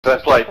Fair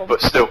play,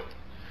 but still.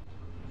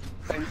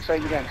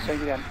 Same again.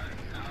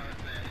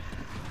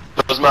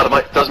 Doesn't matter,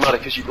 mate. Doesn't matter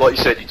because, like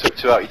you said, you took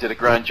 2 out. You did a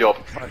grand job.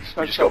 Right,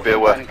 You just got to be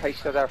aware. In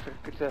case they're there for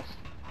good test.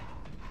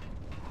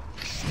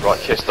 Right,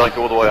 Kiss, don't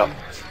go all the way up.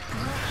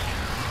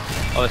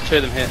 Oh, there's 2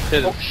 of them here. 2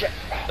 of them. Oh shit!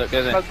 Look,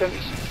 go there. Smoke them.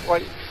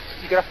 Right,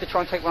 you're gonna have to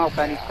try and take one out,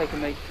 Ben. He's taking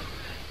me.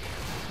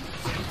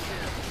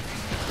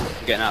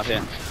 I'm getting out of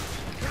here.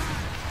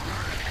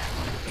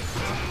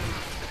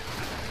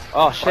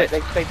 Oh shit!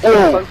 Right, they've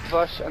got both of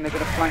us, and they're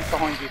gonna flank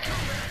behind you.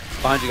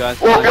 Behind you guys.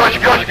 Oh, behind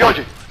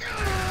you!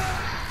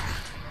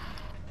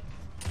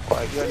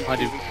 Right,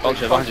 Behind you,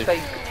 Vulture, behind you.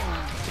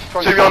 Just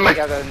try and 2 behind me!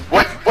 together and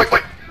Wait!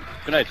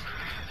 Grenade.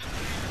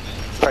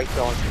 great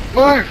dodge.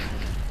 Move!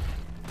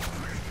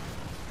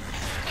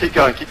 Keep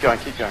going.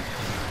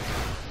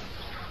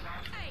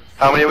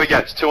 How many are we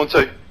against? 2 on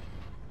 2?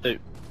 2.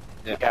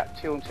 Yeah,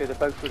 2 on 2. They're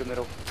both through the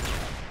middle.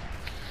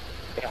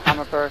 Yeah,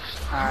 Hammer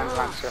Burst and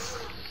Lancer.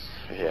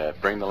 Yeah,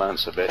 bring the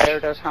Lancer, bitch. There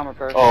does Hammer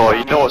Burst. Oh,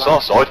 you know what's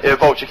our side? Here,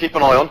 Vulture, keep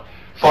an eye on.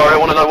 Fire, I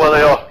want to know where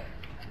they are.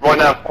 Right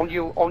now. On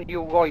your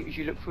right, as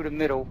you look through the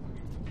middle,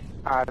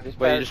 there's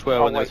Where you just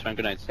were when they right. was throwing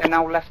grenades. They're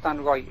now left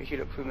and right as you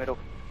look through the middle.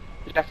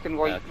 Left and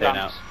right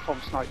ramps from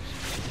snipes.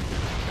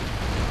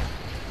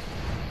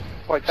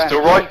 Right, Ben,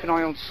 Still right? keep an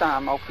eye on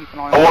Sam, I'll keep an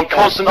eye on... I want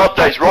constant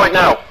updates right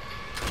now.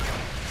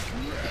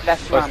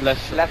 Left ramp,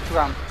 left. left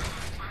ramp.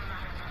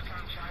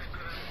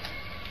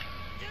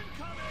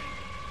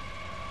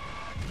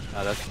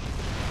 Oh, that's...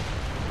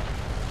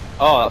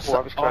 Oh, that's I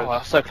was close.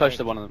 that's so close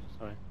to one of them.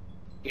 Sorry.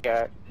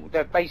 Yeah,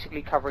 they're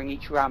basically covering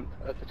each ramp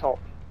at the top.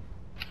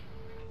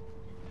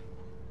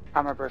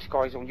 Hammerburst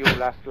guys on your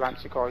left,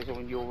 Lancer guys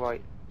on your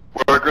right.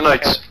 Where are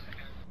grenades?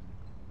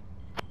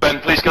 Ben,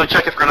 please go and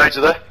check if grenades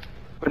are there.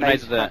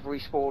 Grenades are there. Have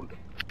respawned.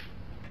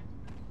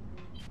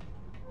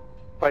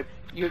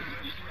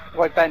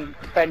 Right, Ben,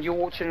 you're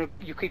watching.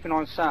 You keep an eye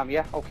on Sam,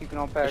 yeah? I'll keep an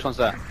eye on Bear. Which one's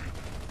that?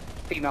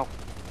 Female.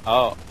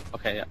 Oh,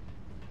 okay, yeah.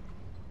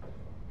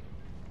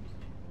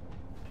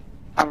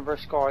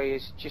 Hammerburst guy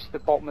is just the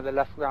bottom of the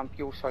left ramp.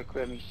 Your side,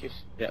 Grim. He's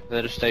just Yeah,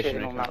 they're just sitting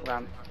stationary. on that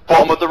ramp.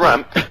 Bottom of the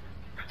ramp.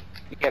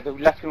 Yeah, the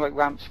left and right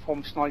ramps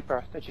from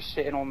Sniper. They're just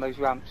sitting on those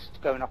ramps,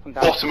 going up and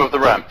down. Bottom of the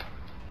ramp.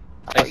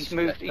 He's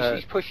moved.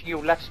 He's pushing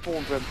your left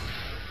spawn, Grim.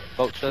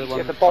 Vulture, He's one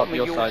at the bottom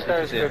your of your side,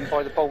 stairs, here. Grim,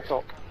 by the bolt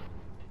dock.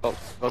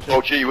 Vulture.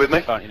 Vulture, you with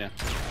me? Can't you know?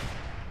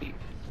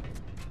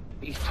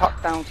 He's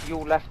tucked down to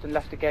your left and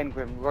left again,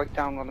 Grim. Right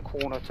down on the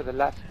corner to the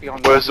left,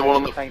 beyond. Where's the one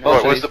on the... container.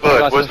 Right, where's the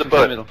bird? Where's the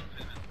bird?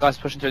 Guys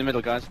pushing through the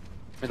middle, guys.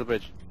 Middle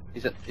bridge.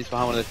 He's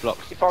behind one of those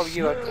blocks. If I were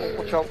you, I'd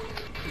watch out.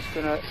 He's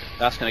gonna.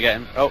 That's gonna get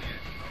him. Oh,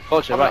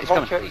 Vulture, right, he's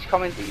coming. Vulture, he's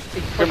coming. He's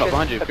pushing. Grimlock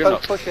behind you, They're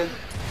Grimlock. both pushing.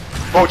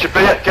 Vulture, be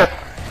it, get...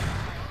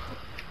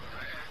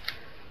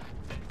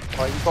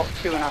 Right, you've got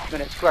 2.5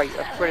 minutes. Great,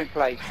 that's brilliant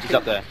play. He's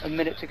up there. A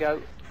minute to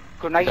go.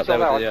 Grenades He's up there are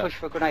there. with the, I'd push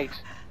for grenades.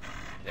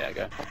 Yeah,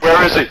 go.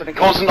 Where is he?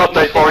 Constant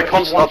update, Barry,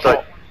 constant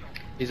update.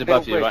 He's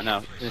above Middle you right bridge, now.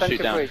 He's gonna centre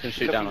shoot down. bridge, He's gonna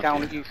shoot down. looking down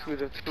on at you through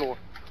the floor.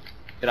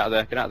 Get out of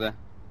there. Get out of there.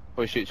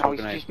 Before he shoots Now your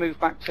he's grenade. just moved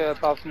back to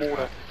above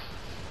mortar.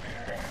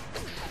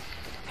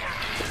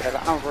 Yeah,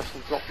 that Ambrose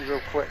will drop you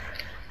real quick.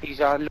 He's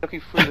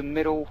looking through the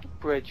middle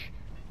bridge,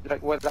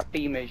 like where that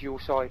beam is, your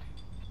side.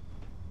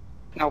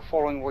 Now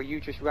following where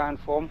you just ran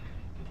from.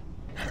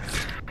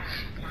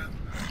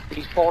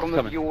 He's bottom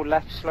of your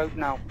left slope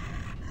now,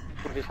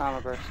 with his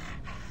hammer burst.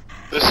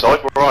 This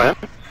side, where I am.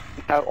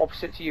 Now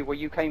opposite to you, where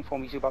you came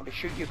from, he's about to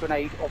shoot your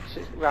grenade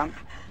opposite ramp.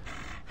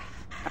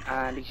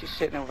 And he's just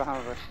sitting there with a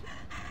hammer burst.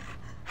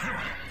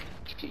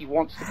 He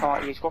wants the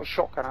party, he's got a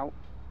shotgun out.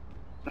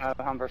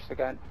 Hammer burst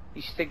again.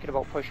 He's thinking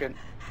about pushing,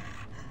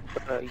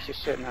 but he's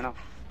just sitting there now.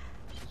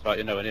 That's right,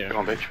 you're nowhere near him.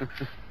 Come on,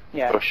 bitch.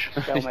 Yeah, Push.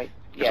 stalemate.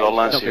 Because Yeah, I'll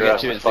Lancer not your gonna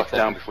ass get you the in fuck 6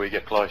 down before you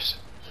get close.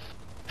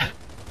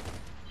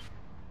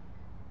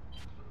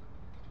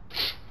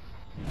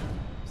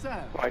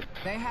 right,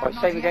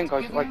 same again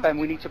guys, right Ben,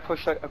 we need to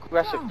push like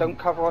aggressive, don't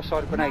cover our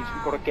side of grenades,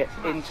 we've got to get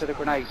into the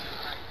grenades.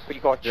 But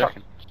you've got to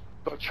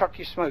chuck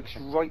your smokes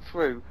right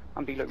through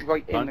and be like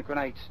right in the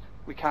grenades.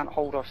 We can't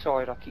hold our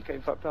side, I keep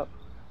getting fucked up.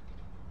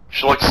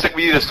 Shall I stick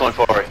with you this time,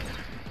 Barry?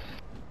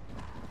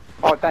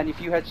 Alright Ben, if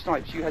you head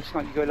snipes, you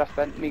go left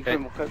Ben, me and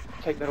Grim will go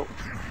take middle.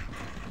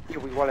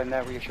 You'll be well in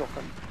there with your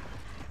shotgun.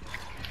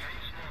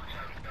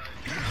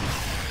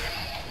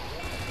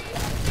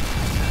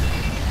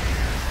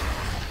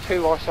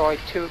 Two our side,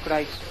 2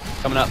 grenades.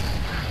 Coming up.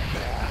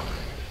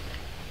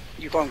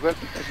 You go on Grim,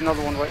 there's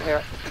another one right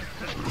here.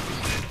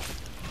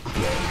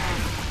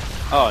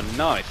 Oh,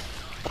 nice.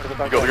 You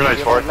got the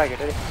grenades for it.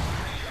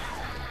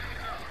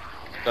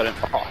 Got him.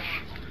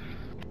 Gosh.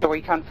 So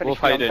he can't finish Wolf,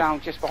 how you me, I'm doing?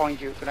 down just behind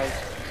you, grenades.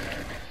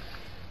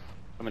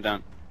 Coming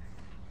down.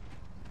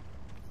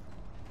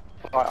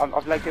 Right,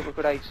 I've legged it with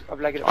grenades, I've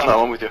legged it. Oh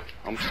no, I'm with you.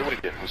 I'm still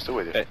with you. I'm still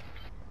with you. Okay.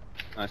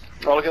 Nice.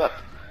 Oh, look at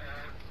that.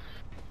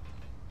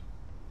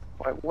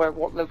 Right,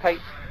 what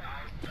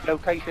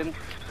location?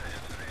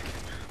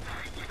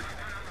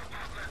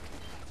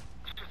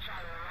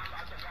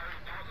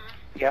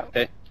 Yeah.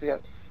 Okay. Yeah.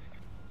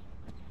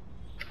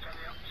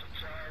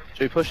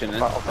 Should we push him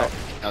then? Right, okay.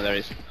 Oh, there he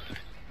is.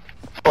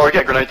 Before I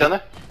get a grenade down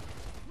there.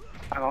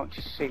 Hang on,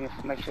 just seeing if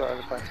make sure I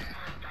overplay.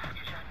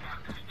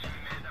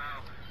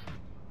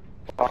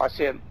 Oh, I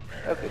see him.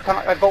 Can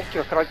I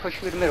vulture? Can I push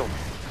through the middle?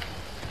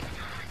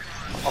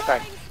 Okay.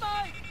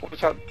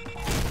 Watch out.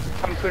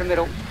 Coming through the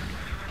middle.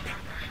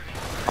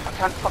 I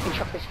can't fucking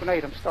chuck this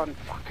grenade, I'm starting.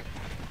 Fuck.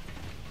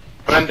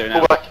 Ben,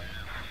 pull back.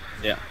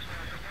 Yeah.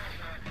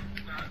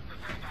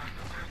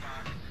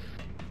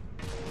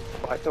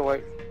 Right, don't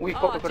worry. We've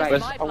got the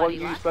grenades. I won't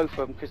use both of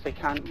them because they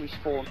can't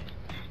respawn.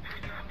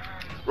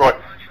 Right.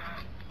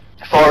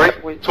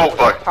 Firing, talk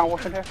bow. Power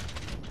weapon here?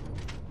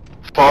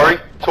 Firing,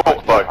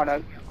 talk bow. I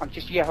know. I'm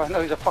just, yeah, I know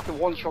there's a fucking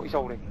one shot he's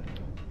holding.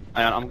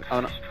 Hang on,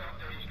 I'm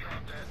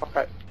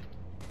Okay.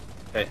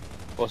 okay.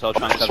 Also, I'll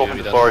try and Swap cover you into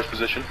if he does. Fire's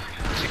position.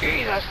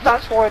 Jesus,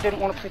 that's why I didn't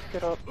want to pick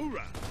it up.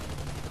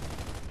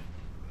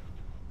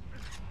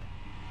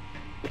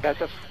 Yeah,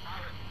 just...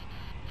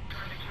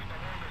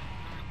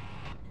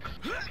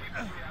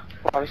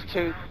 Well,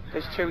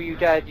 there's two of you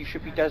dead. You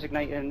should be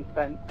designating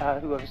Ben,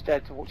 whoever's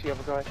dead towards the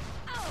other guy.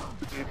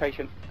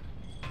 Communication.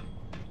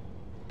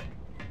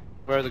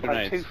 Where are the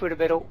grenades? Two through the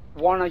middle.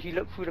 One as you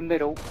look through the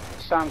middle,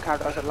 Sam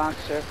counted as a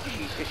lancer.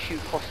 She's just shoot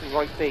across the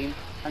right beam,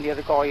 and the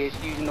other guy is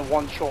using the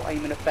one shot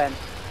aiming at Ben.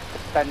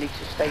 Ben needs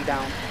to stay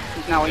down.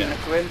 He's now aiming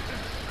at Grim.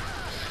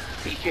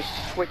 He's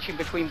just switching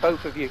between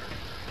both of you.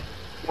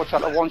 Watch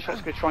out, the one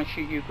shot's going to try and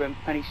shoot you, Grim,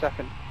 any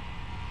second.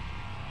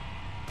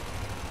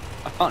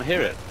 I can't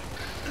hear it.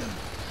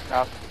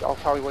 I'll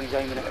tell you when he's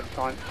aiming it every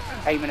time.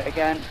 Aiming it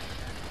again.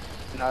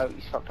 No,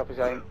 he's fucked up his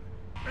aim.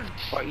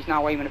 Right, he's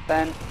now aiming at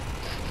Ben.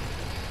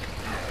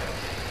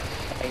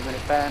 Aiming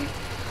at Ben.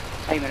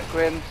 Aiming at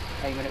Grim.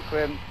 Aiming at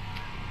Grim.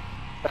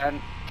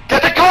 Ben.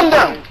 Get the gun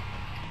down!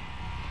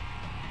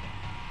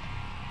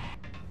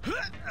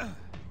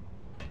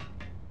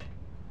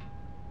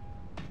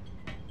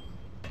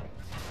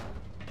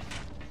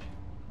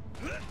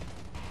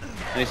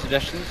 Any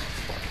suggestions?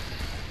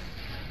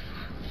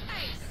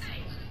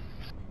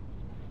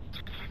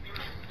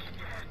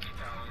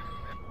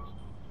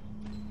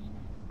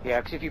 Yeah,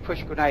 because if you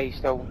push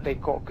grenades,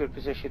 they've got a good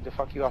position to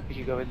fuck you up as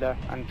you go in there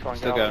and try and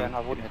Still get out going. again.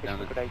 I wouldn't push Down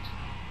the there.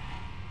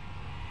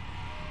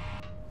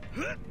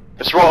 grenades.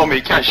 It's right on me,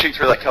 he can't shoot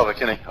through that cover,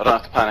 can he? I don't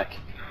have to panic.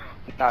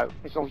 No,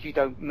 as long as you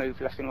don't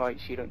move left and right,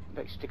 so you don't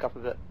stick up a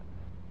bit.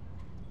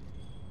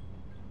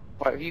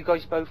 Right, have you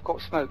guys both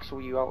got smokes, or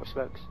are you out of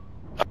smokes?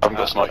 I haven't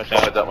got smoke, I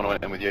fired that when I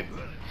went in with you.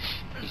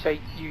 You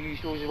say you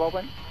used yours as well,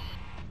 Ben?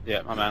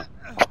 Yeah, I'm out.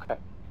 Okay.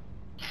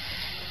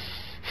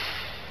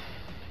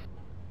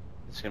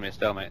 It's gonna be a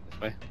stalemate this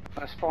way.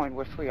 That's fine,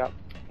 we're free up.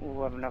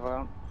 We'll have another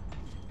round.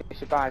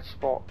 It's a bad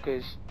spot,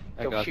 because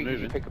That they'll guy's shoot you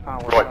moving. to pick a power.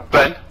 Right,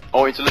 Ben, I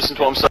want you to listen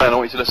to what I'm saying, I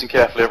want you to listen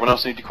carefully. Everyone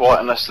else need to be quiet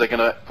unless they're going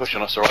to push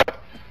on us, alright?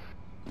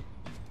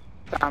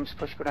 Sam's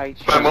push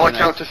grenades. Ben, when I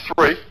count to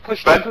three,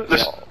 Push Ben, them.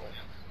 listen.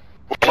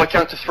 When I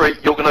count to three,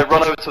 you're going to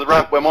run over to the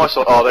ramp where my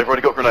side... Oh, they've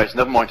already got grenades,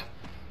 never mind.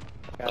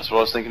 Yeah. That's what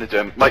I was thinking of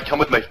doing. Mate, come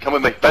with me,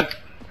 Ben,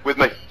 with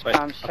me. Wait,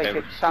 Sam's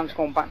Sam's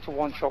gone back to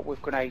one shot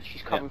with grenades.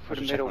 She's coming through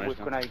the I'll just middle check with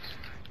grenades grenades.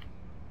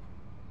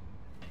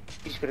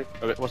 He's going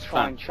Okay, to what's the try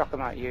plan? and chuck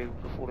them at you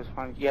before the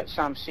time. Yeah,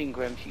 Sam's seen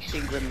Grim. She's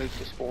seen Grim move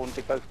to spawn.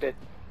 They both did.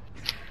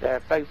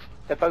 They're both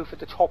at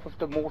the top of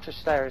the mortar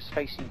stairs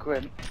facing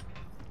Grim.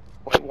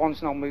 Wait,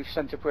 one's now moved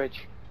centre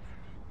bridge.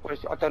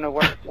 I don't know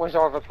where's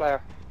our other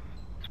player.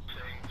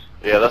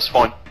 Yeah, that's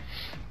fine.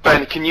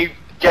 Ben, can you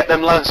get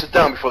them lancers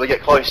down before they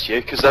get close to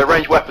you? Because their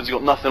ranged weapons have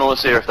got nothing on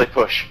us here if they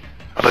push.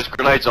 And those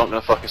grenades aren't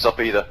going to fuck us up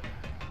either.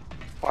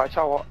 Right,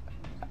 tell you what.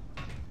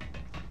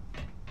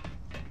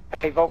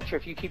 Hey Vulture,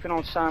 if you keep an eye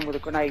on Sam with the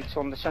grenades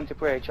on the centre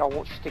bridge, I'll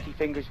watch Sticky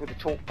Fingers with the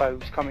torque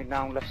bows coming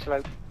down left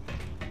slope.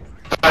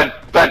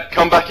 Ben,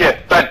 come back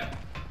here, Ben!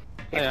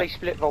 If they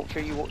split Vulture,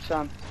 you watch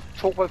Sam.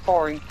 Torque bow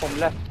firing from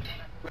left.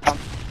 Round.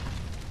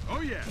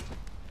 Oh yeah.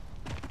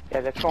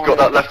 Yeah, they're trying. Got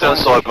that left hand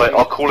side, mate. to-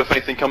 I'll call if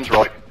anything comes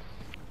right.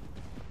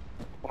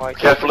 Right,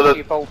 Careful of the-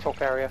 your bowl top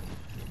area.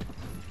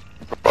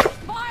 Right.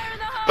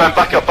 Ben,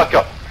 back up.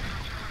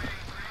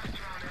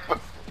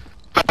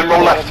 Ben,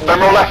 roll left,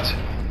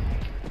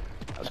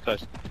 That was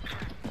close.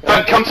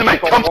 Ben, come to me,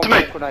 Got come one to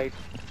me! Grenade.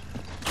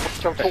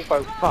 So torque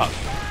bow. Fuck!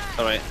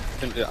 Sorry,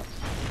 didn't do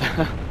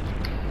that.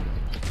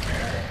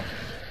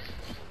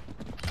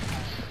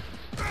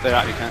 Clear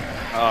out, you can.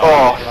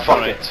 Oh, fuck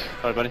sorry. it.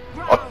 Sorry, buddy.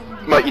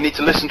 Mate, you need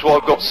to listen to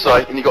what I've got to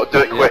say, and you got to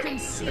do it quick.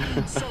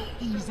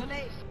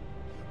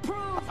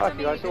 Fuck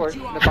you guys, don't worry.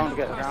 They're bound to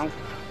get around.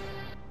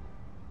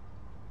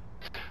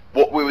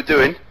 What we were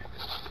doing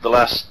the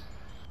last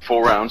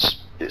 4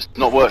 rounds, it's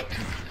not worked.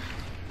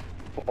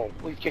 Well,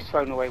 we've just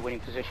thrown away winning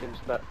positions,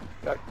 but...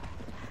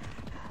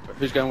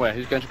 Who's going where?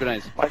 Who's going to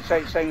grenades? I'd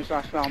say same as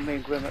last round, me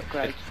and Grim at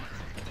grenades.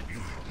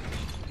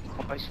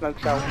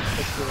 Smokes out and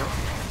stick to it.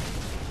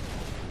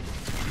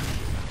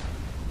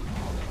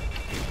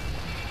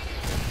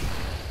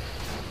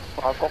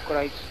 I've got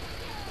grenades.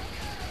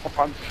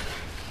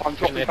 I'm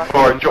dropping back.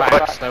 Alright, drop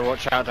back. So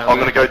watch out down I'm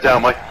going to go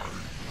down, mate.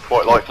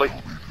 Quite likely.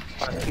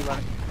 Right, keep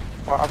running.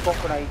 Right, I've got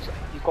grenades.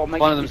 You've got to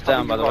make One of sure them's you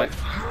down, by cover the your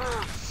way.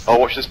 right. I'll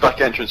watch this back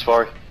entrance,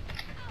 Fiery.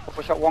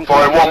 Push up one.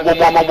 Fire,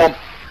 one.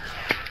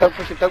 Don't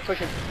push him, don't push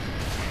him.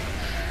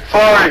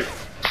 Fire!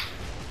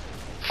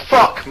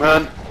 Fuck,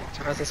 man.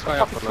 How's this guy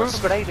up Fucking on threw us?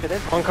 a grenade at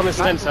him. One coming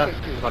Mantle centre.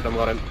 kicked you.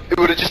 Got him. It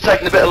would have just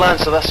taken a bit of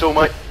Lancer, that's all,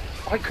 mate.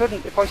 I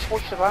couldn't. If I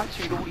switched the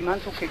Lancer, he'd already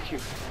mantle kicked you.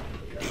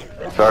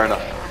 Fair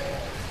enough.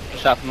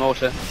 Shout from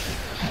Mortar.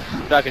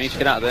 Dragon, you should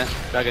get out of there.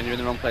 Dragon, you're in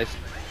the wrong place.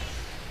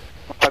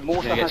 Right,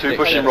 Mortar Yeah, has Two Stick.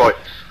 pushing right.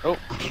 Oh,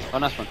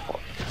 nice one.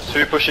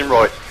 Two pushing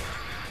right.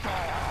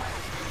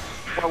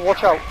 Right,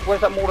 watch out.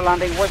 Where's that mortar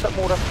landing? Where's that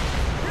mortar?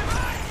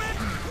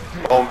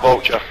 On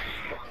Vulture.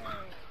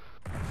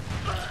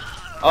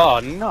 Oh,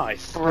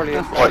 nice.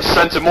 Brilliant. Right,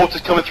 centre,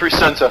 mortar's coming through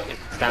centre.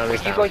 He's down, he's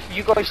You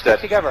down. guys stick dead.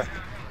 together.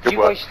 Good You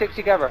work. guys stick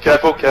together.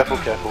 Careful. Don't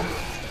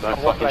what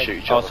fucking play?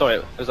 shoot each Oh, other. sorry,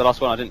 it was the last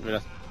one, I didn't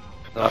realise.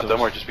 No, don't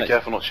worry, just be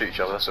careful not to shoot each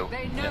other, that's all.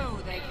 They know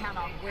they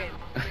cannot win.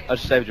 I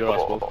just saved your ass,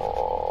 Paul.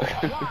 Oh.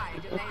 Why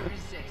do they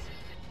resist?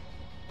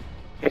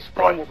 It's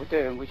fine what we're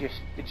doing, we're just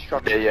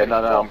instructing. Yeah,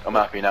 no, I'm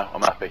happy now,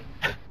 I'm happy.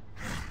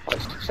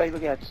 Right, save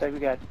again.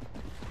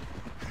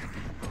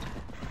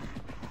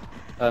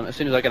 As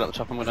soon as I get up the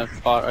top, I'm going to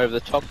fire over the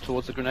top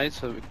towards the grenade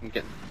so we can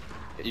get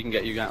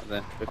you out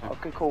there quicker. Oh,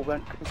 good call,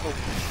 Ben. Good call.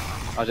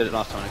 I did it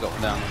last time and I got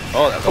one down.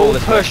 Oh, that's Full all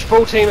this push,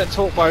 full team at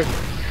talk bow.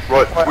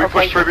 Right, we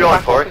push through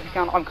behind, back off Corey. if you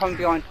can. I'm coming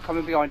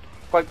behind.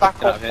 Right, back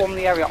Get out off of here. from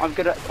the area. I'm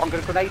gonna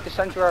grenade the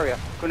centre area.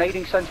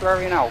 Grenading centre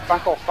area now.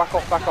 Back off.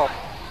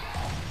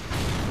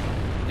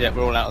 Yeah,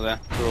 we're all out of there.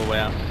 We're all way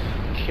out.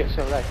 Shit,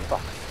 so late.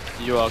 Fuck.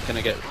 You are going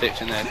to get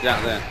ditched in there. Get out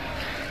of there.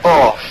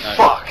 Oh, No.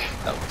 fuck!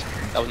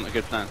 That wasn't a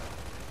good plan.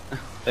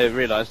 They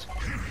realised.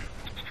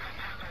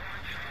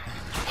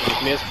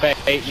 Use me as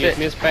bait, use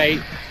me as bait.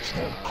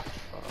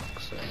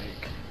 Fuck's sake.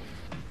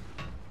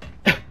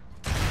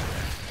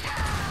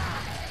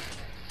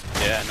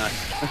 Yeah,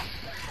 nice.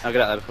 Now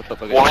get out there before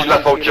top I One on your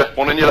left, Vulture.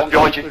 One on your left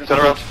behind you. Turn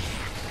around.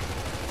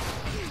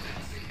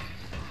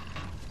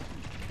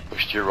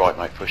 Push to your right,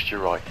 mate. Push to your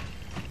right.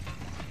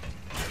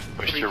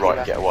 Push to your right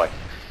and get away.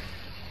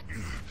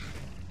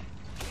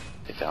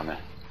 Get down there.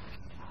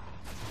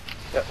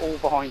 They're all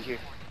behind you.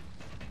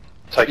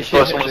 Take the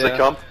first one as they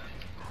come.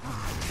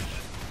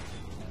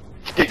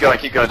 Keep going,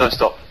 don't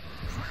stop.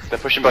 They're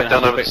pushing back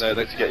down over the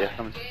stick to get you.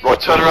 Right,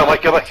 turn around,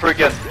 mate. Go back through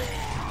again.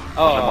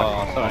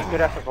 Oh, sorry.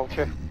 Good effort,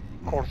 Vulture.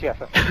 Quality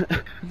effort.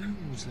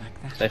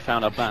 They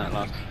found our plan at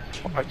last.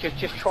 Right,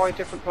 just try a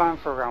different plan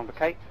for a round,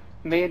 okay?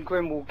 Me and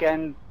Grim will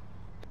again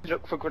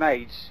look for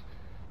grenades.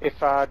 If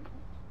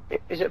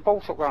is it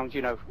bolt up round?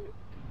 You know.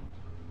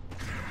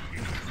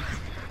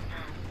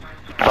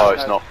 No,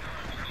 it's not.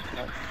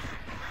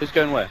 Who's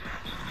going where?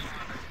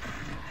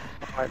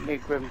 Right, me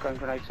and Grim going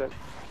grenades out.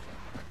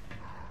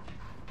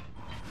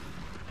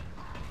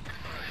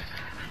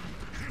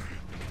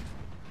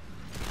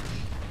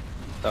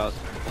 Stars.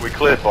 We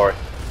clear for it.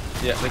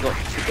 Yeah, they got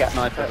Yeah.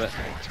 sniper bit.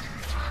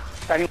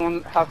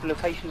 Anyone have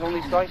locations on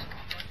these guys?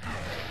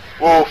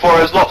 Whoa, fire,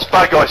 there's lots.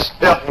 Bad guys.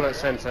 Yeah. One at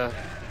centre.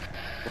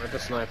 With the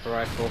sniper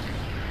rifle.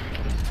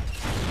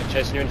 They're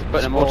chasing you into the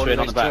Putting a mortar in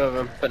on there's the back. two of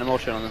them. Putting a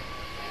mortar in on the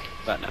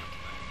back now.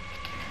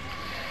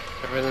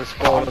 They're in the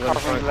spawn of them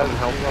trying to come and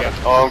help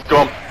you. Oh, I'm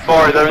gone.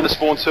 Fire, they're in the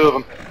spawn, two of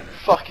them.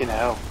 Fucking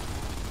hell.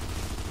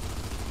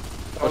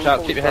 Watch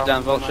out, keep your head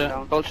down, Vulture.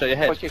 Vulture, your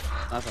head. Watch it.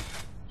 Nice one.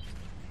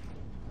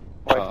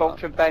 Right, Oh.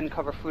 Vulture and Ben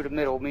cover through the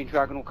middle. Me and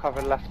Dragon will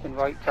cover left and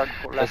right. Dragon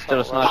will There's left.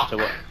 still a right.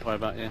 sniper to worry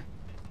about, yeah.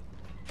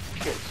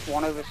 Shit,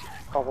 one over.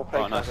 Oh, we'll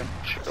play Oh, nice. Dragon.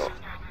 Sure.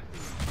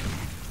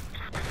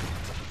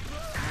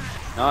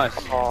 Nice.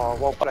 Oh,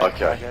 well played. Okay.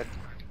 Dragon.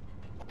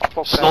 Well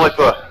played.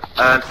 Sniper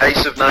and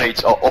Ace of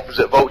Nades are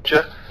opposite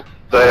Vulture.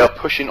 They are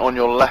pushing on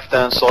your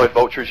left-hand side,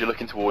 Vulture, as you're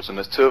looking towards them.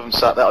 There's two of them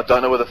sat there. I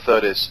don't know where the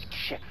third is.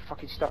 Shit,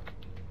 fucking stuck.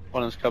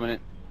 One of them's coming in.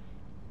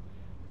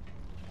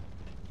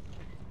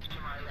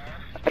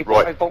 Hey,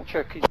 Right. Hey,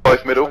 Vulture, can you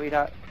Both middle. carry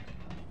that?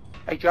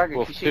 Hey, Dragon,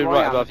 Well, can you see two where I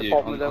right am above at the you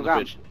bottom on of the the ramp?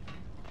 bridge.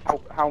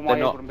 How am I They're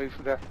able not. to move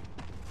through there?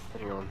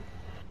 Hang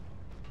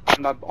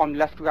on. I'm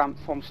left ramp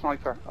from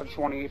Sniper. I'm just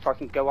wondering if I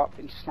can go up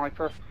into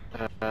Sniper.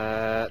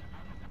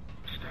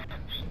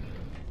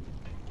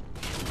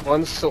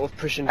 One's sort of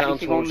pushing down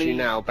Anything towards on you the-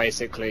 now,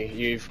 basically.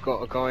 You've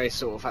got a guy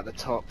sort of at the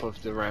top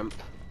of the ramp.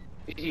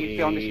 Is he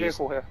behind this He's-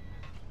 vehicle here?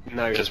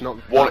 No, Just he's not.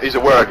 one. He's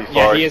aware of you,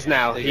 Yeah, Fire. he is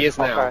now. He is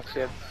now.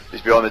 Okay, yeah.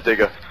 He's behind the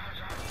digger.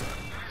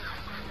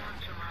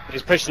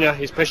 He's pushing you.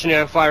 He's pushing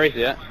you, Fiery.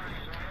 Yeah.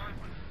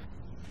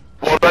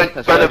 Well, Ben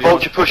That's and right,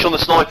 Vulture push on the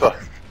sniper.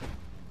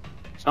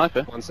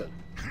 Sniper? One's in.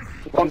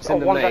 One's in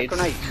the one's at nades.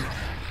 grenades.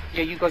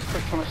 Yeah, you guys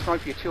push on a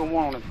Sniper. You're 2 on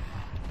 1 on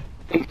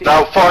him.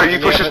 Now, Fire, you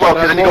push Yeah, as well,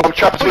 but because then you've got them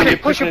trapped between you.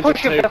 Push him, Pushing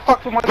push him. into They're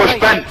fucked with my Push,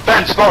 grenades.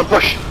 Ben, smart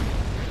push.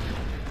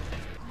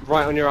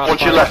 Right on your ass. One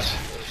to your Fiery.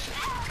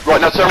 left.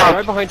 Right, now turn Right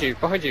around. behind you.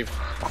 Behind you.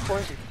 Where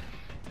is he?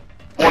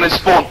 One in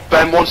spawn.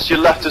 Ben, one's to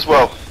your left as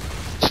well.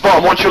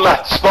 Spartan, one to your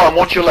left. Spartan,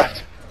 one to your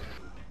left.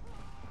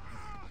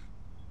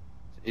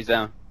 He's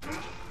down.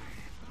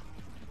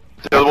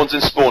 The other one's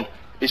in spawn.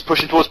 He's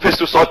pushing towards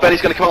pistol side. Ben,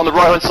 he's going to come out on the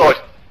right hand side.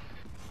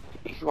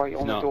 He's right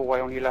on No. the doorway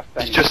on your left.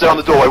 Ben. He's just there on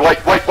the doorway. Wait.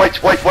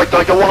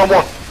 Don't go one on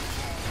one.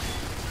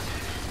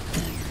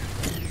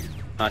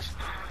 Nice.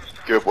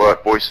 Good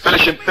work, boys.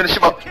 Finish him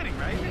up.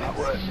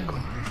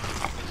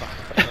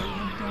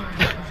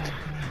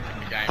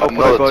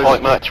 Another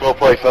tight match. Well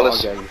played,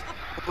 fellas.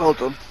 Well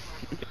done.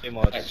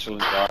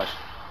 Excellent, guys.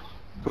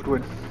 Good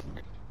win.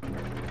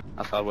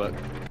 That's hard work.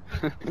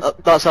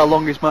 That's our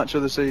longest match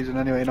of the season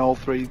anyway in all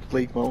 3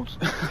 league modes.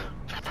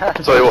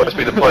 Tell you what, it's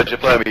been a pleasure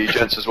playing with you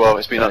gents as well.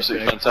 It's been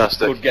absolutely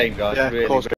fantastic. Good game, guys. Yeah, really of course.